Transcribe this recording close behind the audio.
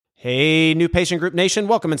Hey, New Patient Group Nation,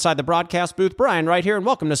 welcome inside the broadcast booth. Brian right here, and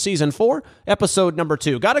welcome to Season 4, Episode number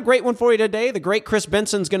 2. Got a great one for you today. The great Chris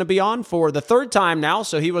Benson's going to be on for the third time now.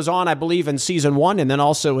 So he was on, I believe, in Season 1 and then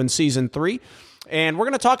also in Season 3. And we're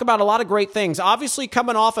going to talk about a lot of great things. Obviously,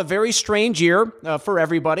 coming off a very strange year for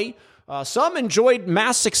everybody. Some enjoyed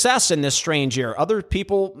mass success in this strange year. Other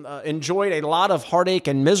people enjoyed a lot of heartache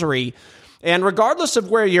and misery. And regardless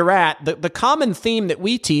of where you're at, the common theme that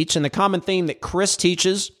we teach and the common theme that Chris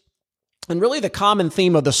teaches, and really the common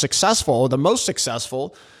theme of the successful, or the most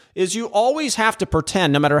successful, is you always have to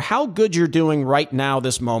pretend, no matter how good you're doing right now,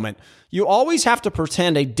 this moment, you always have to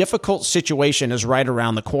pretend a difficult situation is right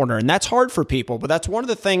around the corner. And that's hard for people, but that's one of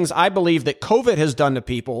the things I believe that COVID has done to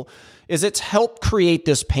people, is it's helped create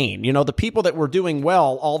this pain. You know, the people that were doing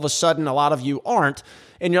well, all of a sudden, a lot of you aren't,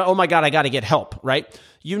 and you're, oh my God, I got to get help, right?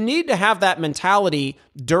 You need to have that mentality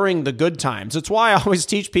during the good times. It's why I always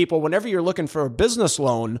teach people, whenever you're looking for a business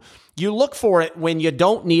loan, you look for it when you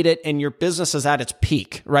don't need it and your business is at its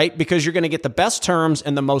peak, right? Because you're going to get the best terms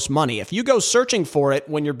and the most money. If you go searching for it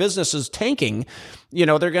when your business is tanking, you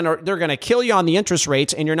know, they're going to kill you on the interest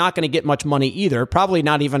rates, and you're not going to get much money either, probably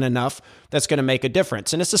not even enough that's going to make a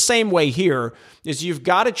difference. And it's the same way here, is you've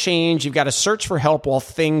got to change, you've got to search for help while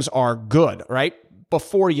things are good, right?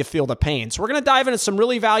 Before you feel the pain. So we're going to dive into some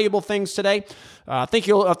really valuable things today. I think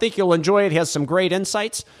you'll enjoy it. He has some great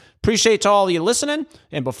insights. Appreciate all of you listening.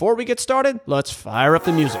 And before we get started, let's fire up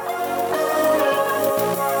the music.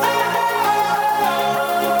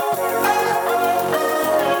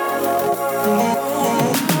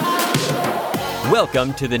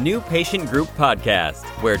 Welcome to the New Patient Group Podcast,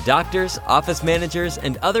 where doctors, office managers,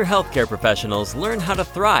 and other healthcare professionals learn how to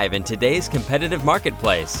thrive in today's competitive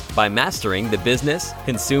marketplace by mastering the business,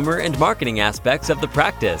 consumer, and marketing aspects of the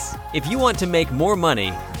practice. If you want to make more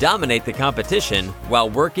money, dominate the competition, while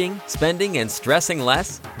working, spending, and stressing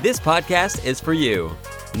less, this podcast is for you.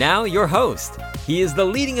 Now, your host. He is the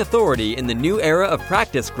leading authority in the new era of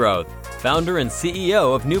practice growth, founder and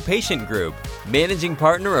CEO of New Patient Group, managing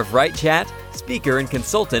partner of RightChat, speaker and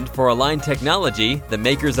consultant for Align Technology, the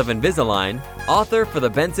makers of Invisalign, author for the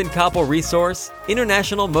Benson Koppel Resource,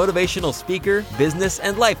 international motivational speaker, business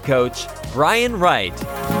and life coach, Brian Wright.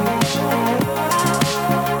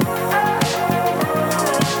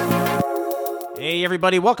 Hey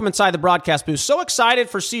everybody, welcome inside the broadcast booth. So excited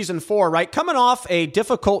for Season 4, right? Coming off a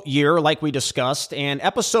difficult year like we discussed, and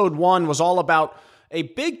Episode 1 was all about a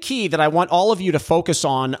big key that I want all of you to focus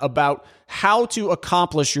on about how to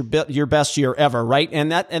accomplish your best year ever, right?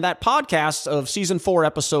 And that podcast of Season 4,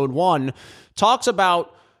 Episode 1 talks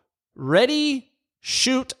about ready,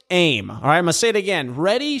 shoot, aim. All right, I'm going to say it again.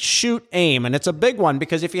 Ready, shoot, aim. And it's a big one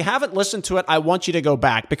because if you haven't listened to it, I want you to go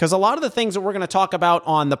back, because a lot of the things that we're going to talk about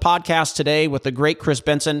on the podcast today with the great Chris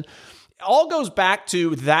Benson all goes back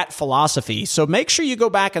to that philosophy. So make sure you go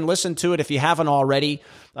back and listen to it if you haven't already.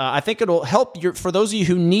 I think it'll help for those of you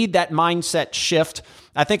who need that mindset shift.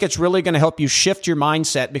 I think it's really going to help you shift your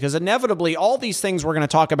mindset, because inevitably all these things we're going to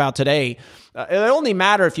talk about today, it only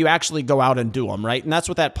matter if you actually go out and do them, right? And that's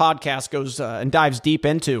what that podcast goes and dives deep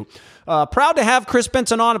into. Proud to have Chris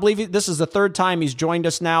Benson on. I believe this is the third time he's joined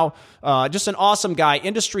us now. Just an awesome guy,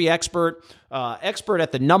 industry expert, expert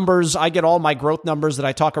at the numbers. I get all my growth numbers that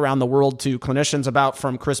I talk around the world to clinicians about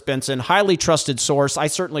from Chris Benson. Highly trusted source. I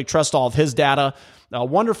certainly trust all of his data. A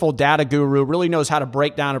wonderful data guru, really knows how to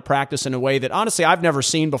break down a practice in a way that honestly I've never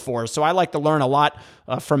seen before. So I like to learn a lot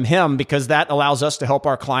from him, because that allows us to help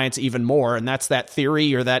our clients even more. And that's that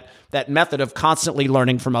theory, or that method of constantly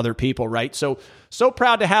learning from other people, right? So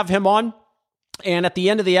proud to have him on. And at the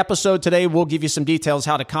end of the episode today, we'll give you some details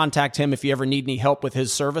how to contact him if you ever need any help with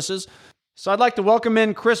his services. So I'd like to welcome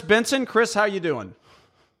in Chris Benson. Chris, how you doing?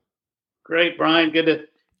 Great, Brian. Good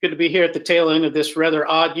to be here at the tail end of this rather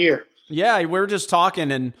odd year. Yeah, we were just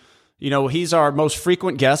talking, and he's our most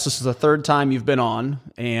frequent guest. This is the third time you've been on,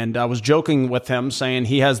 and I was joking with him, saying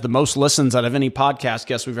he has the most listens out of any podcast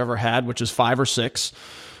guest we've ever had, which is 5 or 6.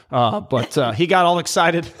 But he got all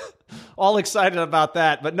excited about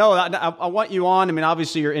that. But no, I want you on. I mean,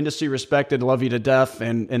 obviously you're industry respected, love you to death,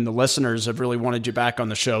 and the listeners have really wanted you back on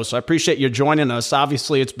the show. So I appreciate you joining us.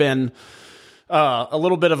 Obviously, it's been a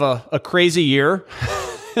little bit of a crazy year,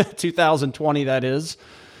 2020 that is.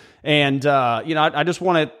 And, I just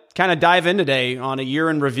want to kind of dive in today on a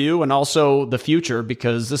year in review and also the future,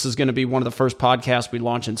 because this is going to be one of the first podcasts we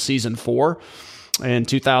launch in Season 4 in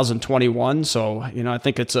 2021. So, I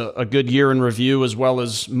think it's a good year in review, as well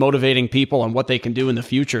as motivating people on what they can do in the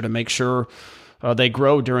future to make sure they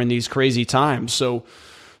grow during these crazy times. So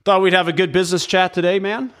thought we'd have a good business chat today,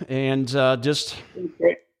 man, and just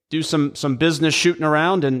do some business shooting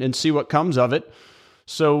around and see what comes of it.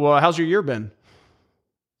 So how's your year been?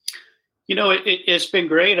 It's been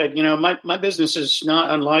great. My business is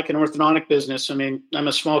not unlike an orthodontic business. I mean, I'm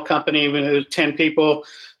a small company with 10 people.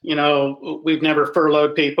 We've never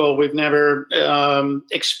furloughed people. We've never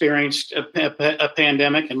experienced a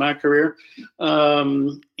pandemic in my career.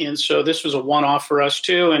 And so this was a one-off for us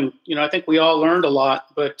too. And, I think we all learned a lot,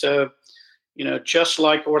 but, just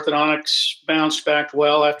like orthodontics bounced back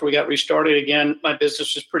well after we got restarted again, my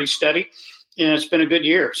business is pretty steady and it's been a good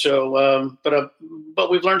year. So, but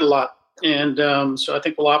we've learned a lot. And so I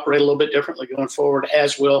think we'll operate a little bit differently going forward,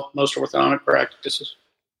 as will most orthodontic practices.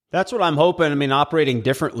 That's what I'm hoping. I mean, operating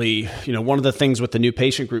differently, one of the things with the new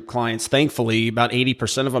patient group clients, thankfully, about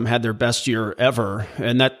 80% of them had their best year ever.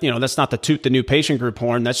 And that, that's not to toot the new patient group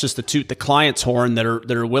horn. That's just to toot the client's horn that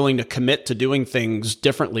are willing to commit to doing things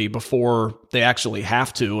differently before they actually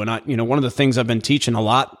have to. And one of the things I've been teaching a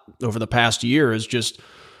lot over the past year is just,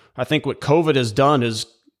 I think what COVID has done is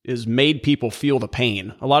made people feel the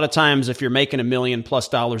pain. A lot of times, if you're making $1 million+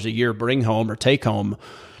 a year, bring home or take home,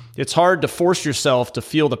 it's hard to force yourself to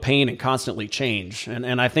feel the pain and constantly change.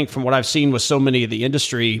 And I think from what I've seen with so many of the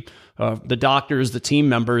industry, the doctors, the team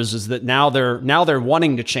members, is that now they're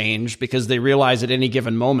wanting to change because they realize at any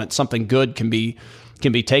given moment something good can be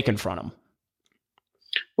taken from them.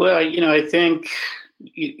 Well, I think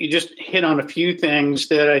you just hit on a few things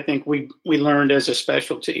that I think we learned as a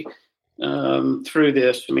specialty through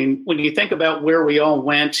this. I mean, when you think about where we all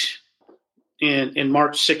went in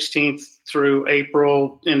March 16th through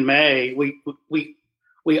April and May, we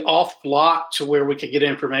all flocked to where we could get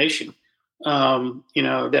information.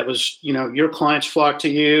 That was, your clients flocked to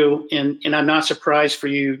you, and I'm not surprised for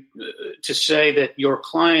you to say that your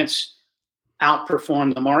clients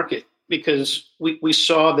outperformed the market, because we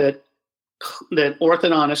saw that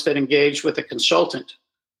orthodontists that engaged with a consultant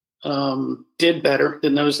did better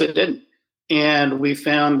than those that didn't. And we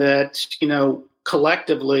found that,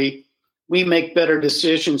 collectively, we make better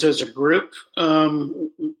decisions as a group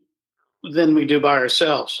than we do by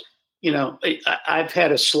ourselves. I've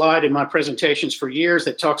had a slide in my presentations for years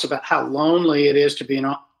that talks about how lonely it is to be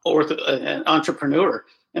an entrepreneur.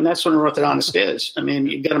 And that's what an orthodontist is. I mean,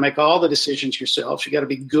 you've got to make all the decisions yourself. You got to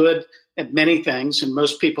be good at many things, and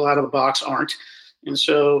most people out of the box aren't. And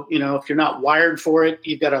so, if you're not wired for it,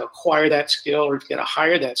 you've got to acquire that skill, or you've got to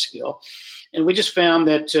hire that skill. And we just found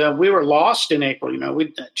that we were lost in April.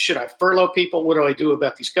 Should I furlough people? What do I do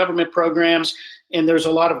about these government programs? And there's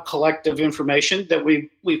a lot of collective information that we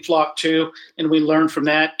flocked to, and we learned from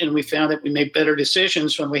that. And we found that we made better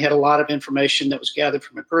decisions when we had a lot of information that was gathered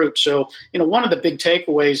from a group. So, one of the big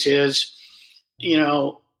takeaways is,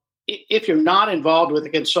 if you're not involved with a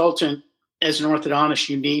consultant as an orthodontist,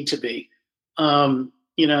 you need to be.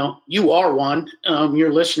 You are one,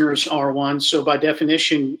 your listeners are one. So by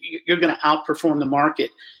definition, you're going to outperform the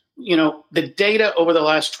market. The data over the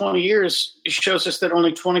last 20 years shows us that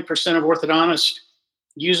only 20% of orthodontists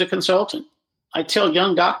use a consultant. I tell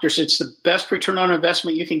young doctors it's the best return on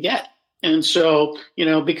investment you can get. And so,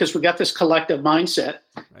 because we got this collective mindset,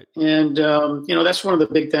 right. And, that's one of the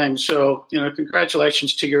big things. So,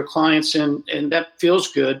 congratulations to your clients, and that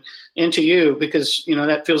feels good, and to you, because,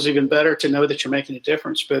 that feels even better to know that you're making a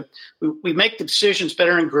difference. But we make the decisions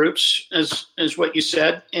better in groups, as what you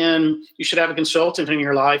said, and you should have a consultant in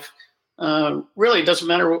your life. Really, it doesn't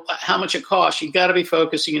matter how much it costs. You got to be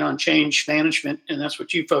focusing on change management, and that's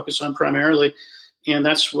what you focus on primarily. And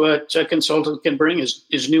that's what a consultant can bring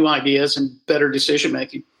is new ideas and better decision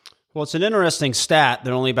making. Well, it's an interesting stat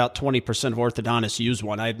that only about 20% of orthodontists use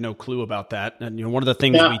one. I had no clue about that. And one of the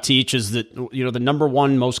things we teach is that the number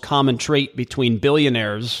one most common trait between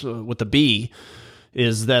billionaires with a B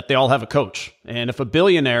is that they all have a coach. And if a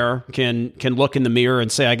billionaire can look in the mirror and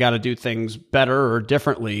say, I got to do things better or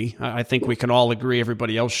differently, I think we can all agree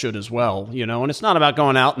everybody else should as well. And it's not about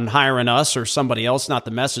going out and hiring us or somebody else, not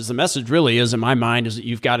the message. The message really is, in my mind, is that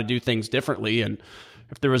you've got to do things differently. And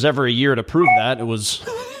if there was ever a year to prove that, it was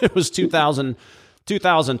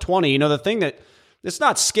 2020. The thing that, it's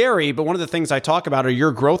not scary, but one of the things I talk about are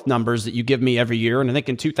your growth numbers that you give me every year. And I think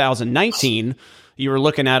in 2019, you were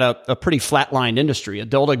looking at a pretty flatlined industry.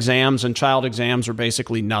 Adult exams and child exams were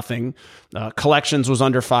basically nothing. Collections was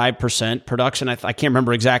under 5%. Production, I can't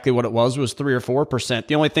remember exactly what it was 3 or 4%.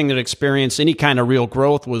 The only thing that experienced any kind of real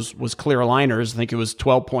growth was clear aligners. I think it was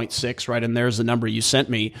 12.6, right? And there's the number you sent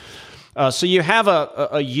me. So you have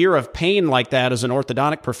a year of pain like that as an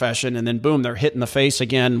orthodontic profession, and then boom, they're hit in the face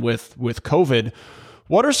again with COVID.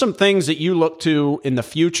 What are some things that you look to in the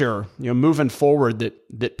future, moving forward,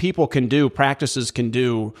 that people can do, practices can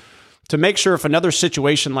do to make sure if another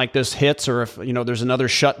situation like this hits, or if, there's another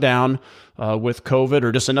shutdown with COVID,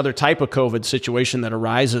 or just another type of COVID situation that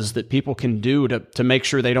arises, that people can do to make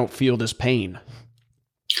sure they don't feel this pain?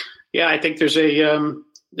 Yeah, I think there's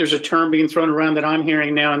a term being thrown around that I'm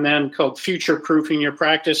hearing now and then called future-proofing your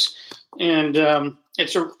practice. And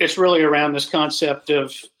it's really around this concept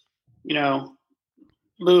of,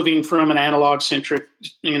 moving from an analog-centric,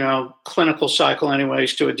 clinical cycle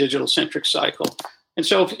anyways, to a digital-centric cycle. And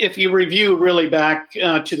so if you review really back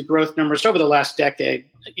to the growth numbers over the last decade,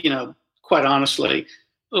 quite honestly,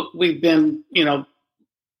 we've been,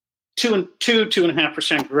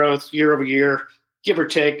 2.5% growth year over year, give or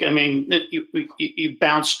take. I mean, you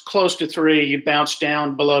bounce close to 3, you bounce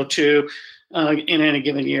down below 2 in any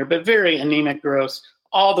given year, but very anemic growth.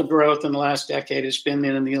 All the growth in the last decade has been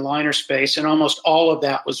in the aligner space, and almost all of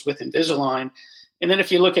that was with Invisalign. And then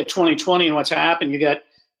if you look at 2020 and what's happened, you got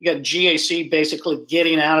GAC basically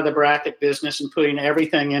getting out of the bracket business and putting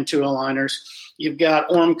everything into aligners. You've got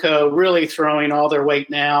Ormco really throwing all their weight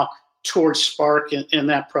now towards Spark in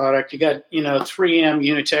that product. You got, 3M,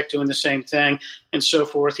 Unitech doing the same thing, and so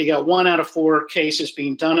forth. You got 1 out of 4 cases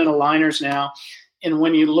being done in aligners now. And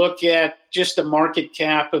when you look at just the market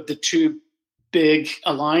cap of the two big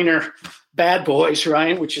aligner bad boys,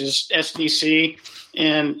 right, which is SDC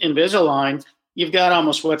and Invisalign, you've got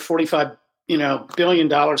almost $45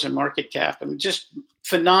 billion in market cap. I mean, just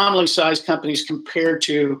phenomenally sized companies compared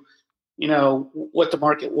to, what the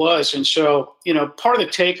market was. And so, part of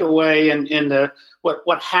the takeaway and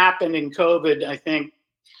what happened in COVID, I think,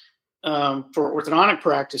 for orthodontic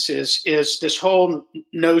practices is this whole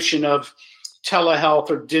notion of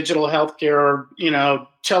telehealth or digital healthcare or,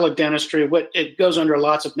 teledentistry. It goes under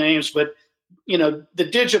lots of names, but, the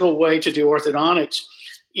digital way to do orthodontics,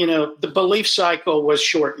 the belief cycle was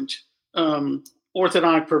shortened.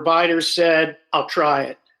 Orthodontic providers said, I'll try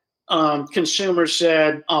it. Consumers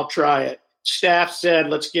said, I'll try it. Staff said,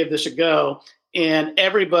 let's give this a go. And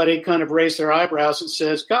everybody kind of raised their eyebrows and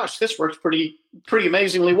says, gosh, this works pretty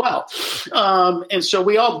amazingly well. And so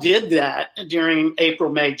we all did that during April,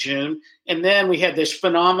 May, June. And then we had this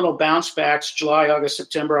phenomenal bounce backs, July, August,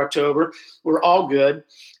 September, October. We're all good.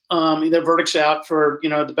 The verdict's out for,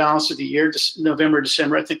 the balance of the year, November,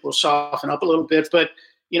 December. I think we'll soften up a little bit. But,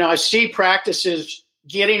 I see practices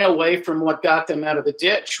getting away from what got them out of the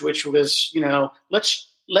ditch, which was,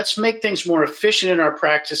 let's make things more efficient in our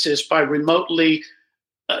practices by remotely,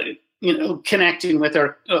 connecting with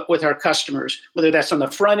our customers, whether that's on the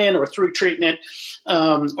front end or through treatment,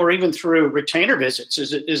 or even through retainer visits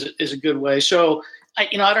is a good way. So, I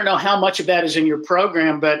don't know how much of that is in your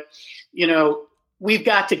program, but, we've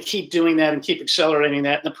got to keep doing that and keep accelerating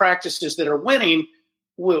that. And the practices that are winning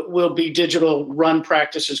will be digital run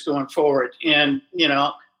practices going forward. And,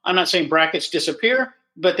 I'm not saying brackets disappear,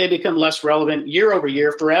 but they become less relevant year over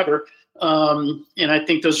year forever. And I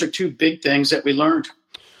think those are two big things that we learned.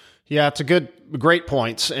 Yeah, it's great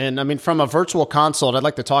points. And I mean, from a virtual consult, I'd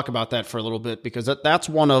like to talk about that for a little bit, because that's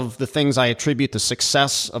one of the things I attribute the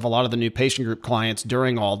success of a lot of the new patient group clients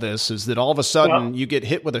during all this, is that all of a sudden you get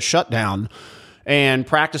hit with a shutdown and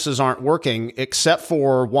practices aren't working, except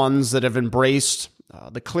for ones that have embraced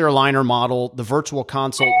the clear aligner model, the virtual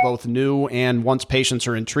consult, both new and once patients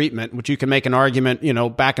are in treatment, which you can make an argument,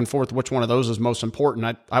 back and forth, which one of those is most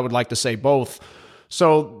important. I would like to say both.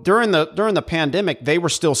 So during the pandemic, they were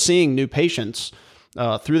still seeing new patients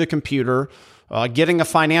through the computer, getting a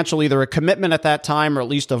financial, either a commitment at that time or at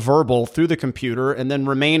least a verbal through the computer, and then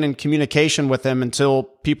remain in communication with them until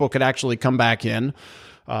people could actually come back in.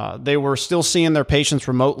 They were still seeing their patients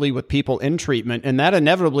remotely with people in treatment, and that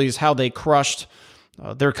inevitably is how they crushed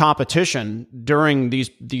their competition during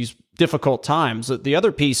these difficult times. The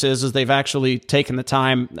other piece is they've actually taken the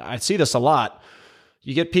time. I see this a lot.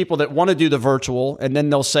 You get people that want to do the virtual, and then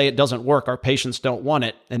they'll say it doesn't work. Our patients don't want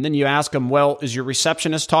it. And then you ask them, well, is your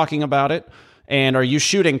receptionist talking about it? And are you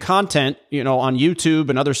shooting content, on YouTube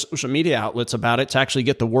and other social media outlets about it to actually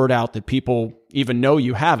get the word out that people even know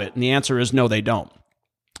you have it? And the answer is no, they don't.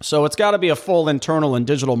 So it's got to be a full internal and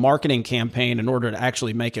digital marketing campaign in order to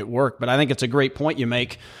actually make it work. But I think it's a great point you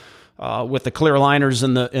make with the clear aligners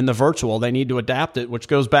in the virtual. They need to adapt it, which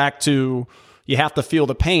goes back to you have to feel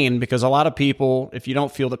the pain, because a lot of people, if you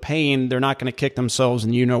don't feel the pain, they're not going to kick themselves,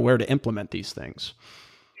 and where to implement these things.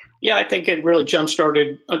 Yeah, I think it really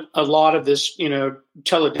jump-started a lot of this,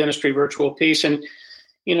 teledentistry virtual piece. And,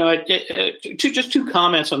 just two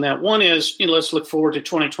comments on that. One is, let's look forward to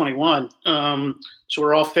 2021. So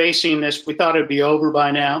we're all facing this. We thought it'd be over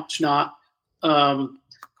by now. It's not.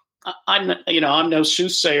 I'm no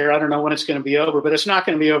soothsayer. I don't know when it's going to be over, but it's not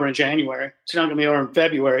going to be over in January. It's not going to be over in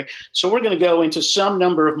February. So we're going to go into some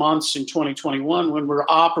number of months in 2021 when we're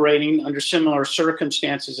operating under similar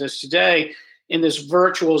circumstances as today. And this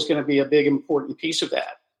virtual is going to be a big, important piece of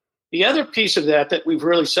that. The other piece of that we've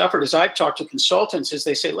really suffered as I've talked to consultants is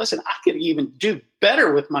they say, listen, I could even do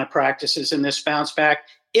better with my practices in this bounce back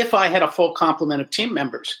if I had a full complement of team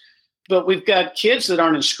members. But we've got kids that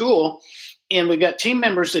aren't in school, and we've got team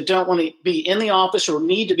members that don't want to be in the office or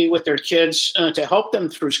need to be with their kids to help them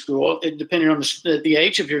through school, depending on the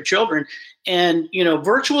age of your children. And,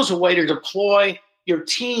 virtual is a way to deploy your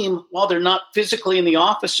team while they're not physically in the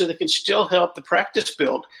office so they can still help the practice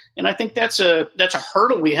build. And I think that's a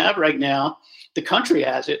hurdle we have right now. The country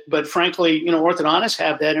has it, but frankly, orthodontists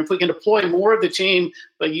have that. And if we can deploy more of the team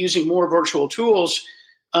by using more virtual tools,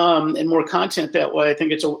 and more content that way, I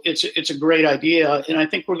think it's a great idea, and I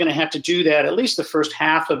think we're going to have to do that at least the first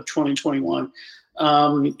half of 2021.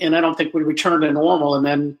 And I don't think we return to normal. And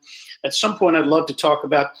then at some point, I'd love to talk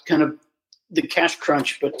about kind of the cash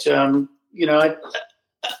crunch, but I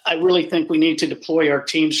really think we need to deploy our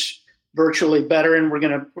teams virtually better, and we're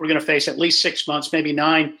going to face at least 6 months, maybe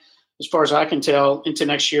 9, as far as I can tell, into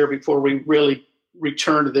next year before we really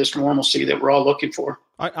return to this normalcy that we're all looking for.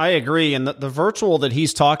 I agree. And the virtual that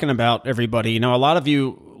he's talking about, everybody, a lot of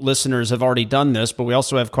you listeners have already done this, but we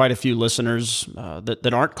also have quite a few listeners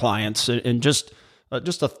that aren't clients. And just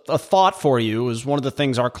a thought for you is one of the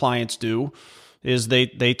things our clients do is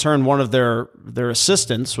they turn one of their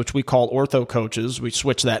assistants, which we call ortho coaches, we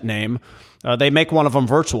switch that name, they make one of them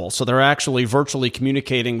virtual. So they're actually virtually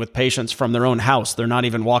communicating with patients from their own house. They're not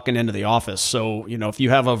even walking into the office. So, if you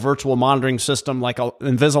have a virtual monitoring system like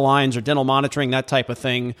Invisaligns or dental monitoring, that type of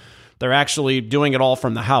thing, they're actually doing it all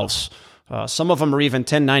from the house. Some of them are even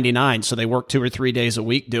 1099, so they work 2 or 3 days a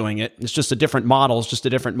week doing it. It's just a different model, it's just a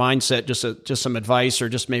different mindset, just some advice or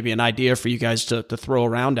just maybe an idea for you guys to throw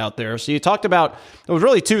around out there. So you talked about, it was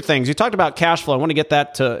really 2 things. You talked about cash flow. I want to get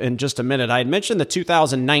that in just a minute. I had mentioned the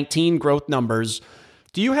 2019 growth numbers.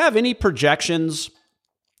 Do you have any projections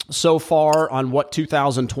so far on what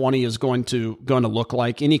 2020 is going to look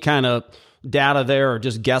like? Any kind of data there or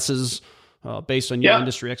just guesses based on your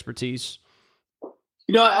industry expertise?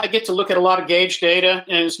 I get to look at a lot of gauge data,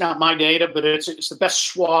 and it's not my data, but it's the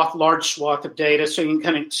best large swath of data, so you can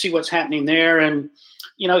kind of see what's happening there. And,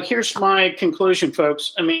 here's my conclusion,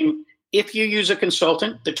 folks. I mean, if you use a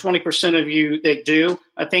consultant, the 20% of you that do,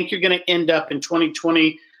 I think you're going to end up in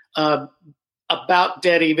 2020 about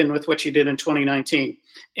dead even with what you did in 2019.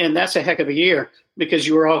 And that's a heck of a year because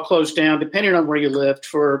you were all closed down, depending on where you lived,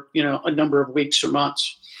 for, a number of weeks or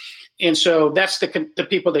months. And so that's the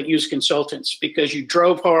people that use consultants, because you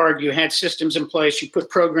drove hard, you had systems in place, you put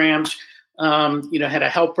programs, had a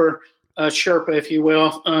helper, Sherpa, if you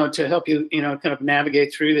will, to help you, kind of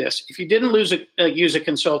navigate through this. If you didn't use a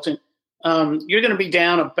consultant, you're going to be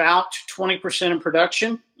down about 20% in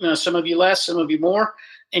production, some of you less, some of you more,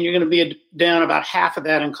 and you're going to be down about half of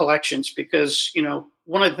that in collections because,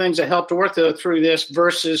 one of the things that helped ortho through this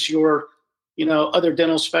versus your other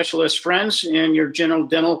dental specialist friends and your general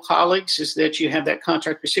dental colleagues is that you have that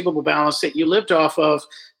contract receivable balance that you lived off of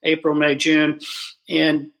April, May, June.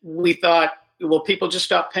 And we thought, well, people just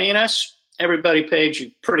stopped paying us. Everybody paid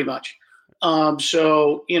you pretty much.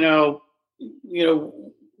 So,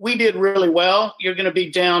 we did really well. You're going to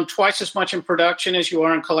be down twice as much in production as you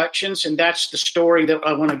are in collections. And that's the story that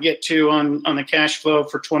I want to get to on the cash flow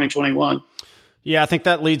for 2021. Yeah, I think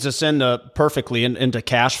that leads us perfectly into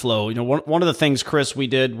cash flow. One of the things, Chris, we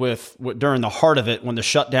did during the heart of it when the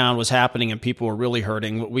shutdown was happening and people were really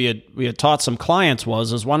hurting, what we had taught some clients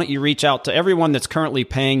was why don't you reach out to everyone that's currently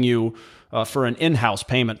paying you for an in-house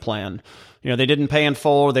payment plan. They didn't pay in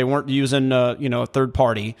full, or they weren't using a third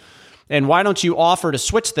party. And why don't you offer to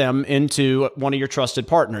switch them into one of your trusted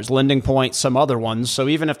partners, Lending Point, some other ones. So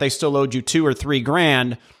even if they still owed you $2,000 or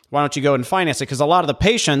 $3,000, why don't you go and finance it? Because a lot of the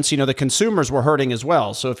patients, the consumers were hurting as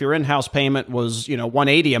well. So if your in-house payment was,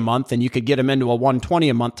 $180 a month, and you could get them into a $120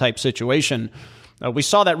 a month type situation, we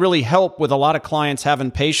saw that really help with a lot of clients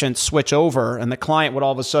having patients switch over, and the client would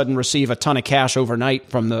all of a sudden receive a ton of cash overnight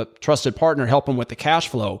from the trusted partner, help them with the cash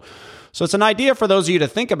flow. So it's an idea for those of you to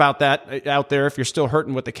think about that out there if you're still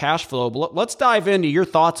hurting with the cash flow. But let's dive into your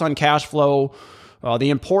thoughts on cash flow, the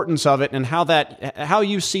importance of it, and how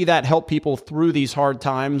you see that help people through these hard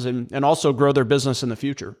times and also grow their business in the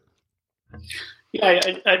future. Yeah,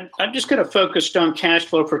 I'm just going to focus on cash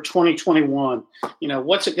flow for 2021.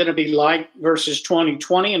 What's it going to be like versus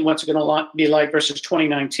 2020, and what's it going to be like versus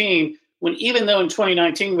 2019? When even though in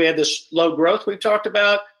 2019 we had this low growth we've talked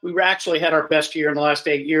about, we actually had our best year in the last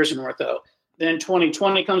 8 years in ortho. Then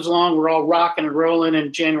 2020 comes along. We're all rocking and rolling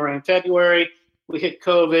in January and February. We hit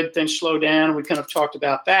COVID, then slowed down. We kind of talked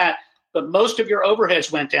about that. But most of your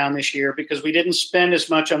overheads went down this year because we didn't spend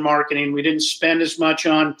as much on marketing. We didn't spend as much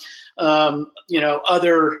on,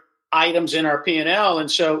 other items in our P&L.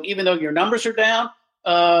 And so even though your numbers are down,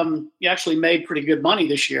 you actually made pretty good money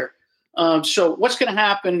this year. So what's going to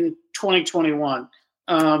happen 2021?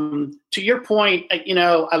 To your point,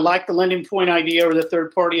 I like the lending point idea or the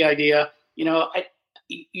third party idea.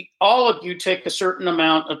 All of you take a certain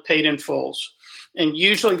amount of paid in fulls. And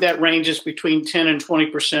usually that ranges between 10 and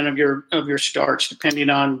 20% of your starts, depending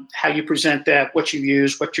on how you present that, what you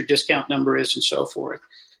use, what your discount number is, and so forth.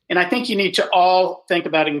 And I think you need to all think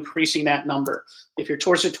about increasing that number. If you're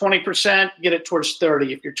towards the 20%, get it towards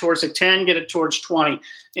 30. If you're towards the 10, get it towards 20.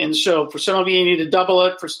 And so for some of you need to double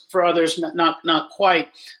it. For others, not quite.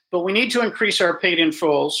 But we need to increase our paid in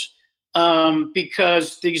fulls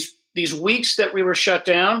because these weeks that we were shut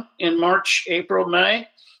down in March, April, May,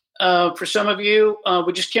 for some of you,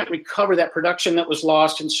 we just can't recover that production that was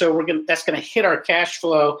lost. And so that's going to hit our cash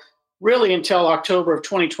flow really until October of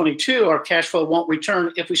 2022. Our cash flow won't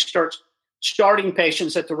return if we starting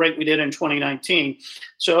patients at the rate we did in 2019.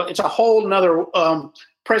 So it's a whole nother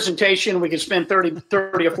presentation. We could spend 30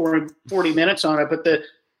 or 40 minutes on it. But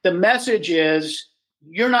the message is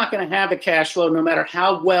you're not going to have the cash flow no matter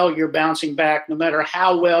how well you're bouncing back, no matter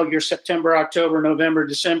how well your September, October, November,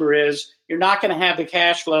 December is. You're not going to have the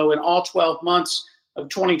cash flow in all 12 months of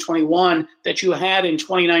 2021 that you had in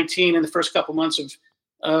 2019 and the first couple months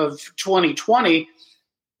of 2020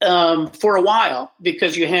 for a while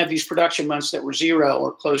because you had these production months that were zero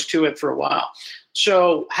or close to it for a while.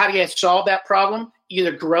 So how do you solve that problem?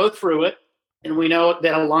 Either grow through it, and we know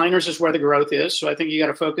that aligners is where the growth is. So I think you got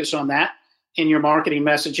to focus on that in your marketing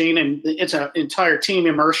messaging, and it's an entire team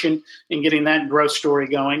immersion in getting that growth story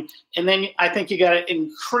going. And then I think you got to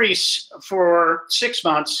increase for 6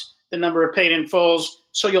 months the number of paid in fulls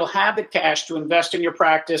so you'll have the cash to invest in your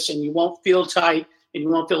practice and you won't feel tight and you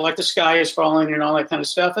won't feel like the sky is falling and all that kind of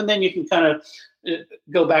stuff. And then you can kind of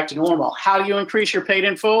go back to normal. How do you increase your paid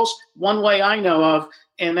in fulls? One way I know of,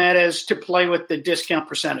 and that is to play with the discount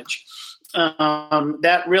percentage.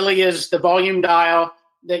 That really is the volume dial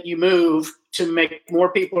that you move to make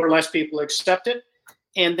more people or less people accept it.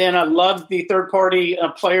 And then I love the third-party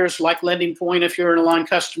players like Lending Point, if you're an Align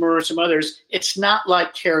customer or some others. It's not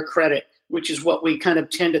like Care Credit, which is what we kind of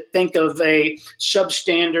tend to think of a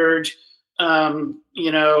substandard,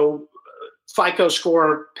 FICO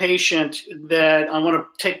score patient that I want to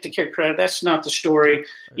take to Care Credit. That's not the story.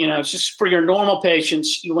 It's just for your normal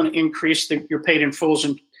patients, you want to increase your paid in fulls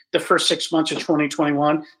in the first 6 months of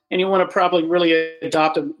 2021. And you want to probably really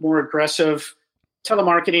adopt a more aggressive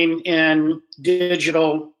telemarketing and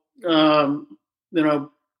digital,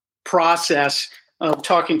 process of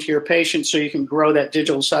talking to your patients so you can grow that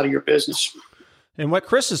digital side of your business. And what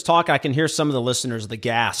Chris is talking, I can hear some of the listeners, the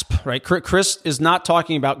gasp, right? Chris is not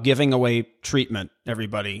talking about giving away treatment,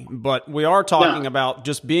 everybody, but we are talking about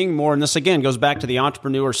just being more, and this again goes back to the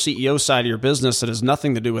entrepreneur CEO side of your business that has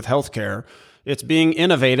nothing to do with healthcare. It's being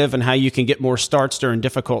innovative and how you can get more starts during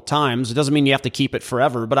difficult times. It doesn't mean you have to keep it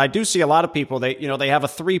forever, but I do see a lot of people, they have a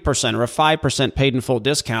 3% or a 5% paid in full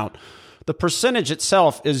discount. The percentage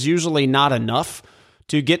itself is usually not enough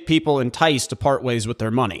to get people enticed to part ways with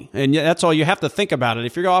their money. And that's all you have to think about it.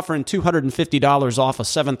 If you're offering $250 off a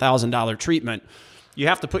 $7,000 treatment, you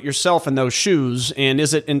have to put yourself in those shoes. And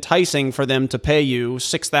is it enticing for them to pay you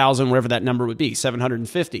 $6,000, whatever that number would be,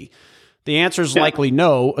 $750? The answer is likely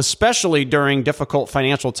no, especially during difficult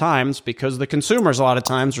financial times, because the consumers a lot of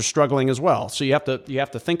times are struggling as well. So you have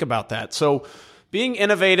to think about that. So being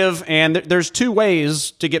innovative, and there's two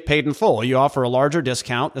ways to get paid in full. You offer a larger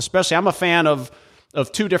discount, especially I'm a fan of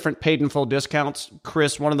two different paid in full discounts.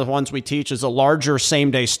 Chris, one of the ones we teach is a larger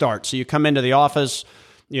same day start. So you come into the office,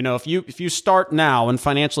 if you start now and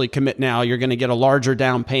financially commit now, you're going to get a larger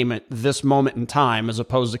down payment this moment in time as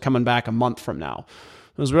opposed to coming back a month from now.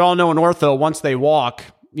 As we all know in ortho, once they walk,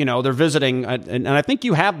 they're visiting, and I think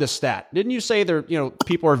you have this stat. Didn't you say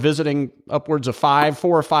people are visiting upwards of 4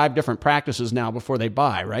 or 5 different practices now before they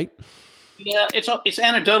buy, right? Yeah, it's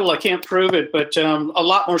anecdotal. I can't prove it, but a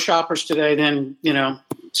lot more shoppers today than,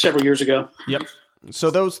 several years ago. Yep.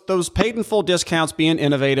 So those paid in full discounts, being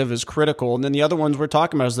innovative is critical. And then the other ones we're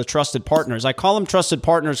talking about is the trusted partners. I call them trusted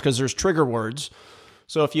partners because there's trigger words.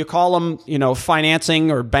 So if you call them,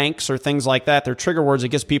 financing or banks or things like that, they're trigger words that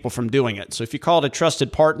gets people from doing it. So if you call it a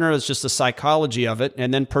trusted partner, it's just the psychology of it,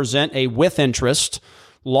 and then present a with interest,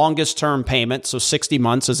 longest term payment. So 60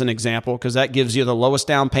 months as an example, because that gives you the lowest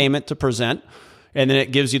down payment to present. and then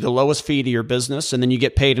it gives you the lowest fee to your business, and then you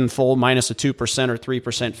get paid in full minus a 2% or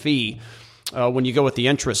 3% fee when you go with the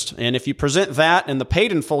interest. And if you present that and the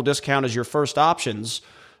paid in full discount as your first options,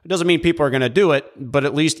 it doesn't mean people are going to do it, but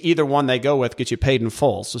at least either one they go with gets you paid in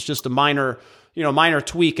full. So it's just a minor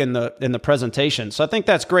tweak in the presentation. So I think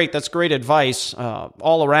that's great. That's great advice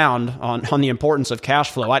all around on the importance of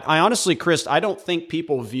cash flow. I honestly, Chris, I don't think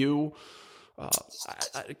people view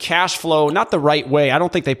cash flow not the right way. I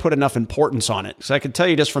don't think they put enough importance on it. So I can tell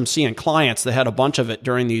you just from seeing clients that had a bunch of it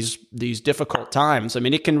during these difficult times. I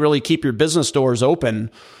mean, it can really keep your business doors open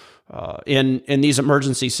in these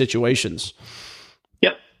emergency situations.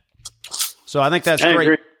 Yep. So I think that's I great.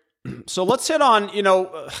 agree. So let's hit on,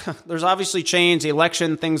 there's obviously change, the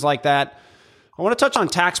election, things like that. I want to touch on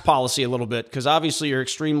tax policy a little bit because obviously you're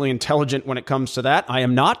extremely intelligent when it comes to that. I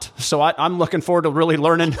am not. So I'm looking forward to really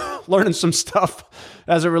learning some stuff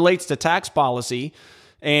as it relates to tax policy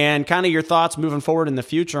and kind of your thoughts moving forward in the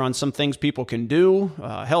future on some things people can do.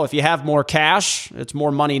 Hell, if you have more cash, it's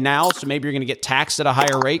more money now. So maybe you're going to get taxed at a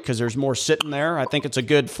higher rate because there's more sitting there. I think it's a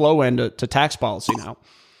good flow end to tax policy now.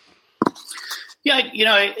 Yeah,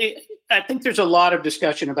 I think there's a lot of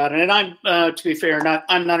discussion about it. And I'm, to be fair,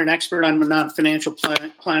 I'm not an expert. I'm not a financial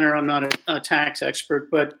planner. I'm not a tax expert,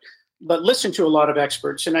 but listen to a lot of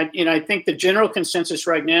experts. And I think the general consensus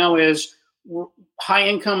right now is high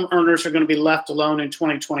income earners are going to be left alone in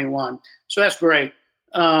 2021. So that's great.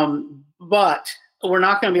 But we're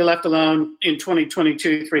not going to be left alone in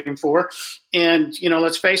 2022, 3, and 4. And,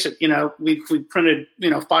 let's face it, we printed,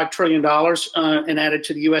 $5 trillion and added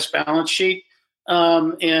to the U.S. balance sheet.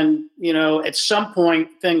 At some point,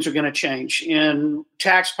 things are going to change. And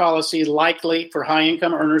tax policy likely for high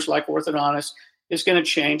income earners like orthodontists is going to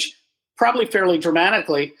change probably fairly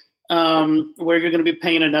dramatically, where you're going to be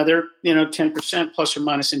paying another, 10% plus or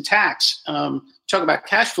minus in tax. Talk about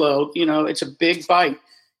cash flow, it's a big bite.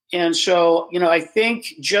 And so, I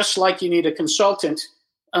think just like you need a consultant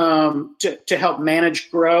to help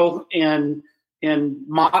manage, grow, and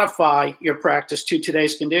modify your practice to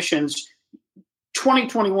today's conditions,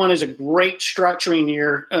 2021 is a great structuring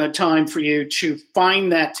year time for you to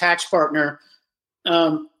find that tax partner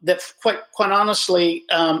that quite honestly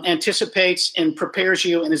anticipates and prepares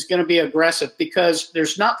you and is going to be aggressive, because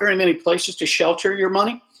there's not very many places to shelter your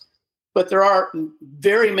money, but there are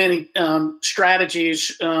very many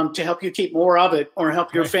strategies to help you keep more of it or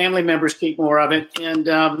help your family members keep more of it. And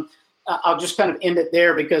I'll just kind of end it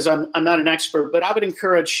there because I'm not an expert, but I would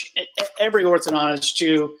encourage every orthodontist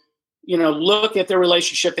to look at their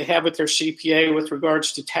relationship they have with their CPA with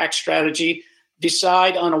regards to tax strategy.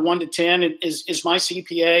 Decide on a 1 to 10. Is my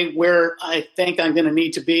CPA where I think I'm going to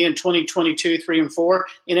need to be in 2022, 3, and 4?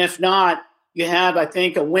 And if not, you have, I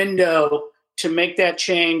think, a window to make that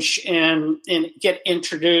change and get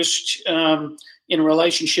introduced in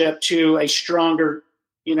relationship to a stronger,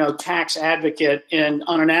 tax advocate. And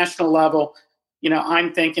on a national level,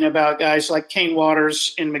 I'm thinking about guys like Kane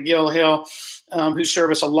Waters and McGill Hill, who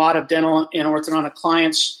service a lot of dental and orthodontic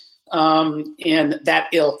clients in that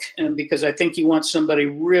ilk. And because I think you want somebody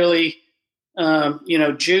really,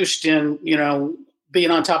 juiced in,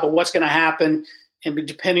 being on top of what's going to happen. And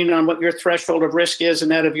depending on what your threshold of risk is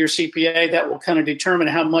and that of your CPA, that will kind of determine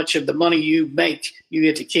how much of the money you make you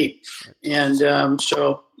get to keep. And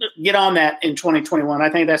so get on that in 2021. I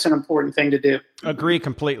think that's an important thing to do. Agree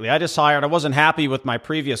completely. I wasn't happy with my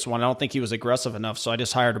previous one. I don't think he was aggressive enough. So I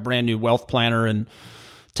just hired a brand new wealth planner and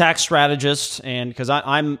tax strategist. And because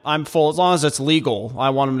I'm full, as long as it's legal,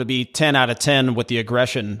 I want him to be 10 out of 10 with the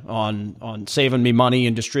aggression on saving me money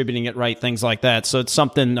and distributing it right, things like that. So it's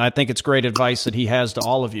something, I think it's great advice that he has to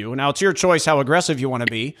all of you. Now it's your choice how aggressive you want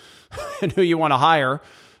to be and who you want to hire.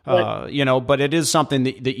 But it is something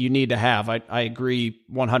that you need to have. I agree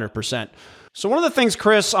 100%. So one of the things,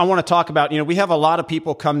 Chris, I want to talk about, we have a lot of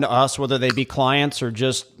people come to us, whether they be clients or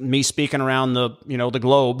just me speaking around the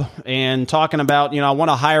globe and talking about, I want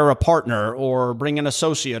to hire a partner or bring an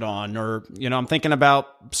associate on, or, I'm thinking about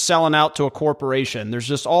selling out to a corporation. There's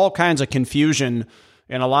just all kinds of confusion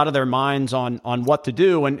in a lot of their minds on what to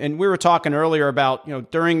do. And we were talking earlier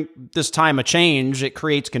about, during this time of change, it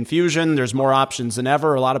creates confusion. There's more options than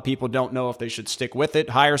ever. A lot of people don't know if they should stick with it,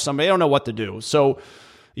 hire somebody. They don't know what to do. So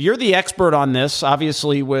you're the expert on this,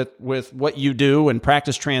 obviously, with what you do and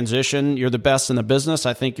practice transition. You're the best in the business.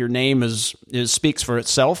 I think your name speaks for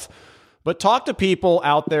itself. But talk to people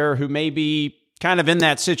out there who may be kind of in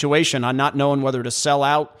that situation on not knowing whether to sell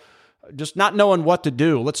out, just not knowing what to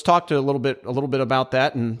do. Let's talk to a little bit about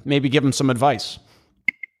that and maybe give them some advice.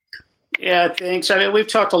 Yeah, thanks. I mean, we've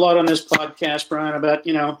talked a lot on this podcast, Brian, about,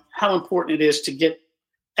 how important it is to get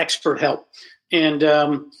expert help. And,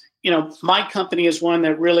 my company is one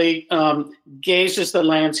that really gazes the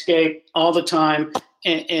landscape all the time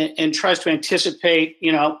and tries to anticipate,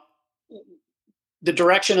 the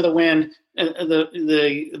direction of the wind,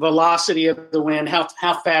 the velocity of the wind,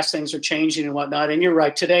 how fast things are changing and whatnot. And you're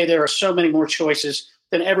right. Today, there are so many more choices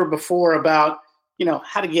than ever before about,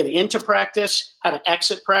 how to get into practice, how to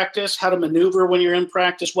exit practice, how to maneuver when you're in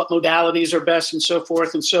practice, what modalities are best, and so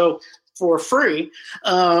forth. And so for free,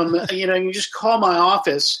 you just call my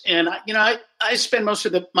office. And, I spend most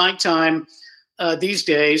of my time these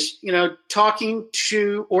days, talking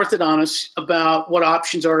to orthodontists about what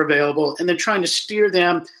options are available and then trying to steer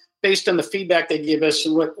them based on the feedback they give us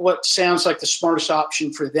and what sounds like the smartest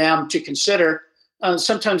option for them to consider.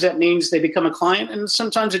 Sometimes that means they become a client and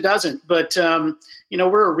sometimes it doesn't. But,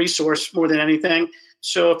 we're a resource more than anything.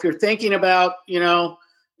 So if you're thinking about,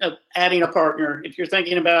 adding a partner, if you're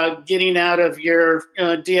thinking about getting out of your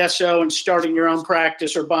DSO and starting your own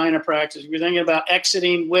practice or buying a practice, if you're thinking about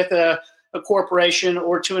exiting with a corporation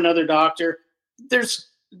or to another doctor, there's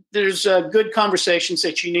good conversations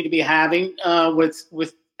that you need to be having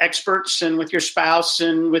with experts and with your spouse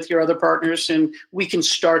and with your other partners, and we can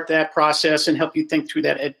start that process and help you think through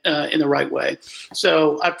that in the right way.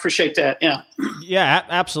 So I appreciate that. Yeah,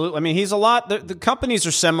 absolutely. I mean, he's a lot. The companies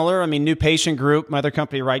are similar. I mean, New Patient Group, my other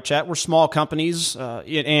company, Right Chat, we're small companies,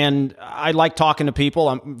 and I like talking to people.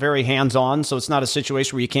 I'm very hands-on, so it's not a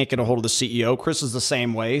situation where you can't get a hold of the CEO. Chris is the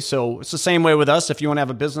same way, so it's the same way with us. If you want to have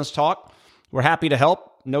a business talk, we're happy to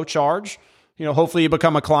help, no charge. Hopefully you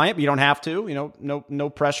become a client, but you don't have to, no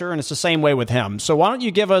pressure. And it's the same way with him. So why don't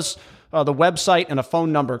you give us the website and a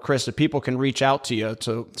phone number, Chris, that people can reach out to you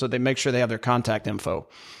so they make sure they have their contact info.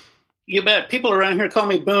 You bet. People around here call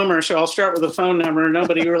me Boomer, so I'll start with a phone number.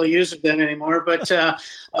 Nobody really uses that anymore. But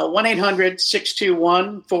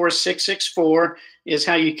 1-800-621-4664 is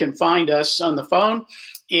how you can find us on the phone.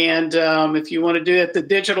 And if you want to do it the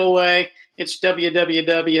digital way, it's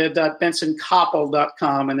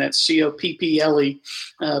www.bensonkoppel.com, and that's COPPLE,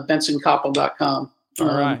 bensonkoppel.com. All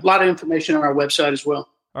right. A lot of information on our website as well.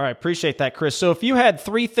 All right. Appreciate that, Chris. So if you had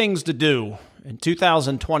 3 things to do in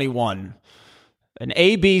 2021, an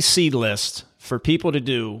ABC list for people to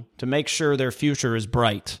do to make sure their future is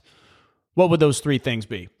bright, what would those 3 things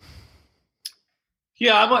be?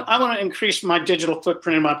 Yeah, I want to increase my digital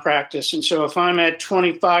footprint in my practice. And so if I'm at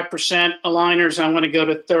 25% aligners, I want to go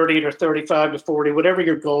to 30 to 35 to 40, whatever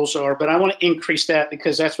your goals are. But I want to increase that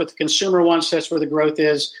because that's what the consumer wants. That's where the growth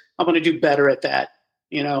is. I want to do better at that.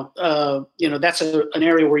 That's an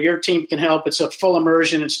area where your team can help. It's a full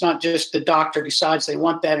immersion. It's not just the doctor decides they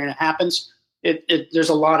want that and it happens. There's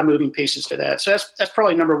a lot of moving pieces to that. So that's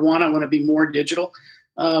probably number 1. I want to be more digital.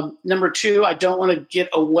 Number 2, I don't want to get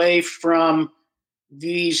away from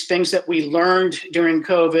these things that we learned during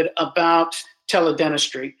COVID about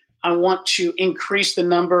teledentistry. I want to increase the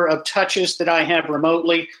number of touches that I have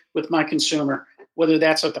remotely with my consumer, whether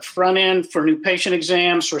that's at the front end for new patient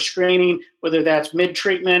exams or screening, whether that's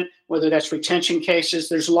mid-treatment, whether that's retention cases.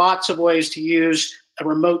 There's lots of ways to use a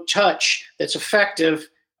remote touch that's effective,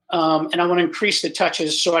 and I want to increase the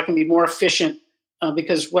touches so I can be more efficient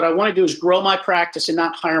because what I want to do is grow my practice and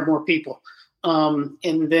not hire more people.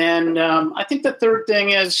 And then I think the third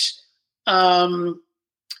thing is, I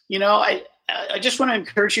just want to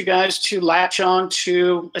encourage you guys to latch on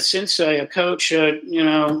to a sensei, a coach.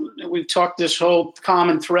 We've talked, this whole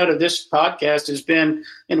common thread of this podcast has been,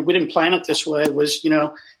 and we didn't plan it this way, was,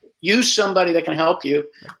 use somebody that can help you.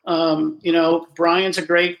 Brian's a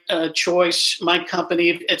great choice. My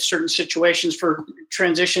company at certain situations for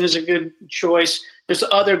transition is a good choice. There's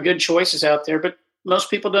other good choices out there, but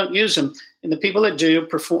most people don't use them. And the people that do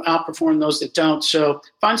outperform those that don't. So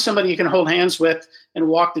find somebody you can hold hands with and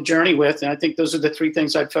walk the journey with. And I think those are the 3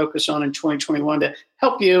 things I'd focus on in 2021 to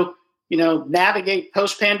help you, navigate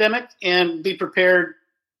post-pandemic and be prepared,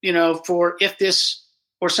 for if this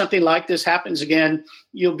or something like this happens again,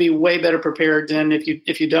 you'll be way better prepared than if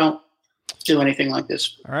you don't do anything like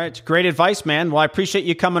this. All right. Great advice, man. Well, I appreciate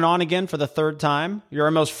you coming on again for the 3rd time. You're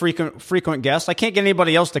our most frequent guest. I can't get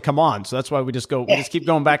anybody else to come on, so that's why we just keep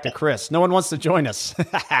going back to Chris. No one wants to join us.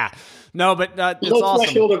 No, but it's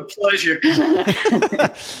awesome. Pleasure.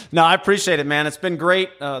 No, I appreciate it, man. It's been great.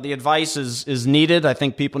 The advice is needed. I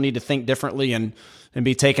think people need to think differently and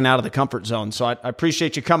be taken out of the comfort zone. So I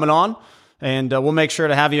appreciate you coming on, and we'll make sure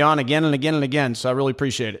to have you on again and again and again. So I really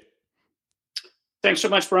appreciate it. Thanks so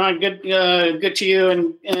much, Brian. Good to you,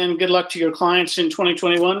 and good luck to your clients in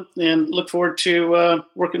 2021. And look forward to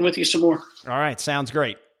working with you some more. All right, sounds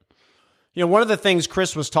great. One of the things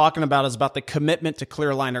Chris was talking about is about the commitment to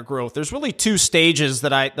clear aligner growth. There's really two stages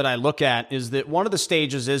that I look at. Is that one of the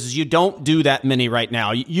stages is you don't do that many right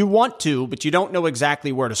now. You want to, but you don't know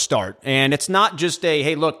exactly where to start. And it's not just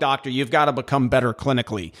hey, look, doctor, you've got to become better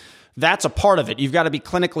clinically. That's a part of it. You've got to be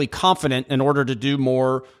clinically confident in order to do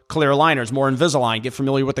more clear aligners, more Invisalign, get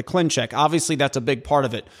familiar with the ClinCheck. Obviously, that's a big part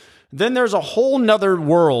of it. Then there's a whole nother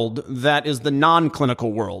world that is the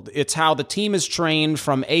non-clinical world. It's how the team is trained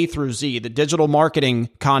from A through Z, the digital marketing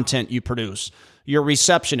content you produce, your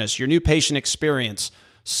receptionist, your new patient experience,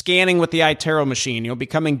 scanning with the iTero machine,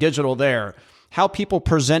 becoming digital there, how people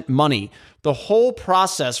present money, the whole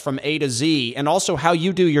process from A to Z, and also how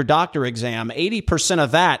you do your doctor exam. 80%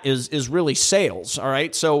 of that is really sales, all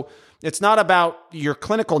right? So it's not about your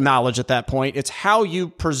clinical knowledge at that point. It's how you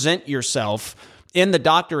present yourself in the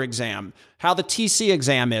doctor exam, how the TC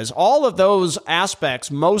exam is. All of those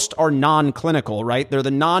aspects, most are non-clinical, right? They're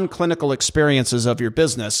the non-clinical experiences of your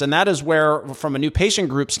business. And that is where, from a new patient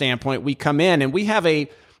group standpoint, we come in and we have an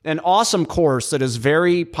awesome course that is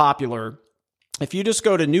very popular. If you just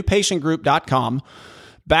go to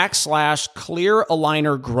newpatientgroup.com/clear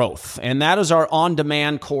aligner growth, and that is our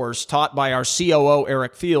on-demand course taught by our COO,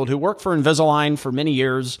 Eric Field, who worked for Invisalign for many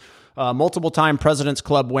years, multiple-time President's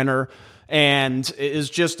Club winner, and is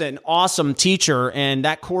just an awesome teacher, and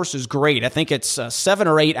that course is great. I think it's 7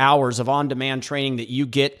 or 8 hours of on-demand training that you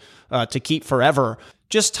get to keep forever.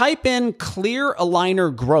 Just type in clear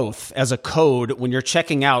aligner growth as a code when you're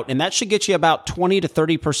checking out, and that should get you about 20 to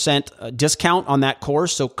 30% discount on that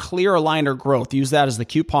course. So clear aligner growth, use that as the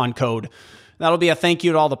coupon code. That'll be a thank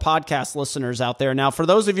you to all the podcast listeners out there. Now, for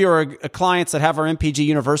those of you who are clients that have our MPG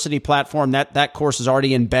University platform, that course is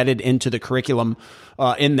already embedded into the curriculum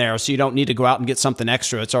in there, so you don't need to go out and get something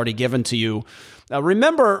extra. It's already given to you.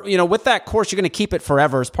 Remember, with that course, you're going to keep it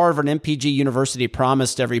forever. As part of an MPG University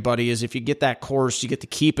promise to everybody is if you get that course, you get to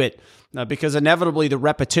keep it because inevitably the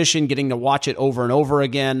repetition, getting to watch it over and over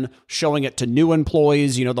again, showing it to new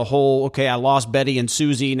employees, the whole, okay, I lost Betty and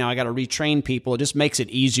Susie, now I got to retrain people. It just makes it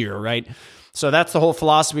easier, right? So that's the whole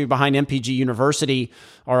philosophy behind MPG University,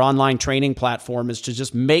 our online training platform, is to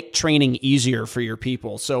just make training easier for your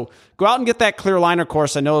people. So go out and get that clear aligner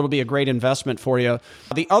course. I know it'll be a great investment for you.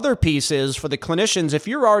 The other piece is for the clinicians, if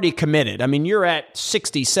you're already committed, you're at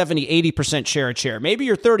 60, 70, 80% share a chair. Maybe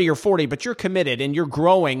you're 30 or 40, but you're committed and you're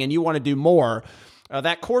growing and you want to do more.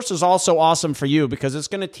 That course is also awesome for you because it's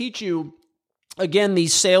going to teach you, again,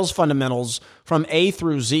 these sales fundamentals from A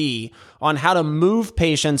through Z on how to move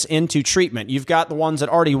patients into treatment. You've got the ones that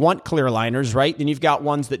already want clear aligners, right? Then you've got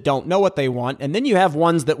ones that don't know what they want. And then you have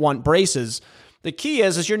ones that want braces. The key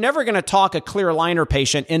is you're never going to talk a clear aligner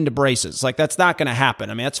patient into braces. That's not going to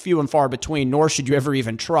happen. That's few and far between, nor should you ever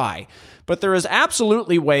even try. But there is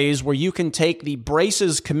absolutely ways where you can take the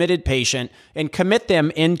braces committed patient and commit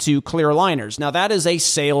them into clear aligners. Now, that is a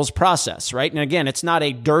sales process, right? And again, it's not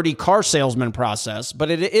a dirty car salesman process,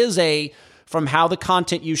 but it is from how the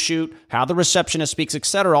content you shoot, how the receptionist speaks, et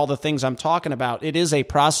cetera, all the things I'm talking about, it is a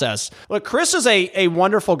process. Look, Chris is a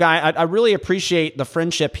wonderful guy. I really appreciate the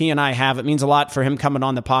friendship he and I have. It means a lot for him coming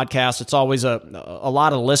on the podcast. It's always a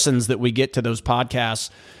lot of listens that we get to those podcasts.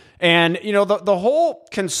 And, the whole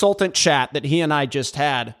consultant chat that he and I just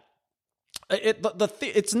had,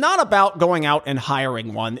 it's not about going out and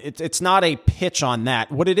hiring one. It's not a pitch on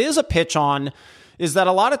that. What it is a pitch on is that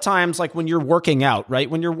a lot of times, like when you're working out, right?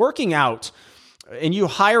 When you're working out and you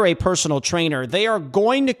hire a personal trainer, they are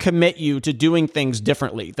going to commit you to doing things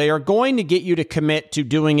differently. They are going to get you to commit to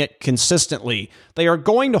doing it consistently. They are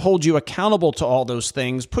going to hold you accountable to all those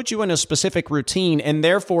things, put you in a specific routine, and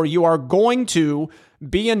therefore you are going to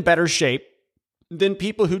be in better shape than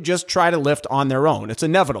people who just try to lift on their own. It's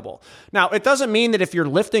inevitable. Now, it doesn't mean that if you're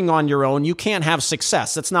lifting on your own, you can't have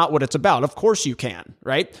success. That's not what it's about. Of course you can,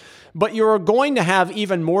 right? But you're going to have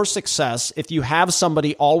even more success if you have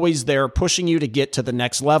somebody always there pushing you to get to the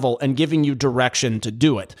next level and giving you direction to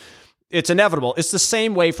do it. It's inevitable. It's the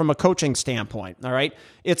same way from a coaching standpoint, all right?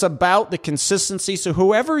 It's about the consistency. So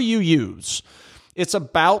whoever you use, it's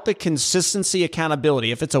about the consistency,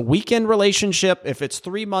 accountability. If it's a weekend relationship, if it's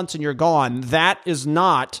 3 months and you're gone, that is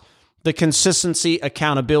not the consistency,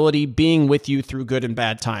 accountability, being with you through good and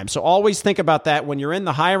bad times. So always think about that when you're in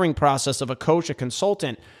the hiring process of a coach, a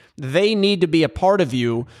consultant. They need to be a part of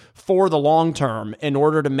you for the long term in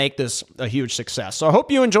order to make this a huge success. So I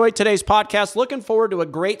hope you enjoyed today's podcast. Looking forward to a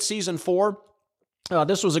great season 4.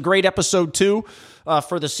 This was a great episode 2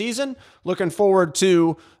 for the season. Looking forward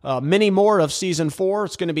to many more of season 4.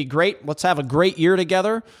 It's going to be great. Let's have a great year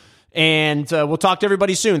together. And we'll talk to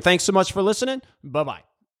everybody soon. Thanks so much for listening. Bye-bye.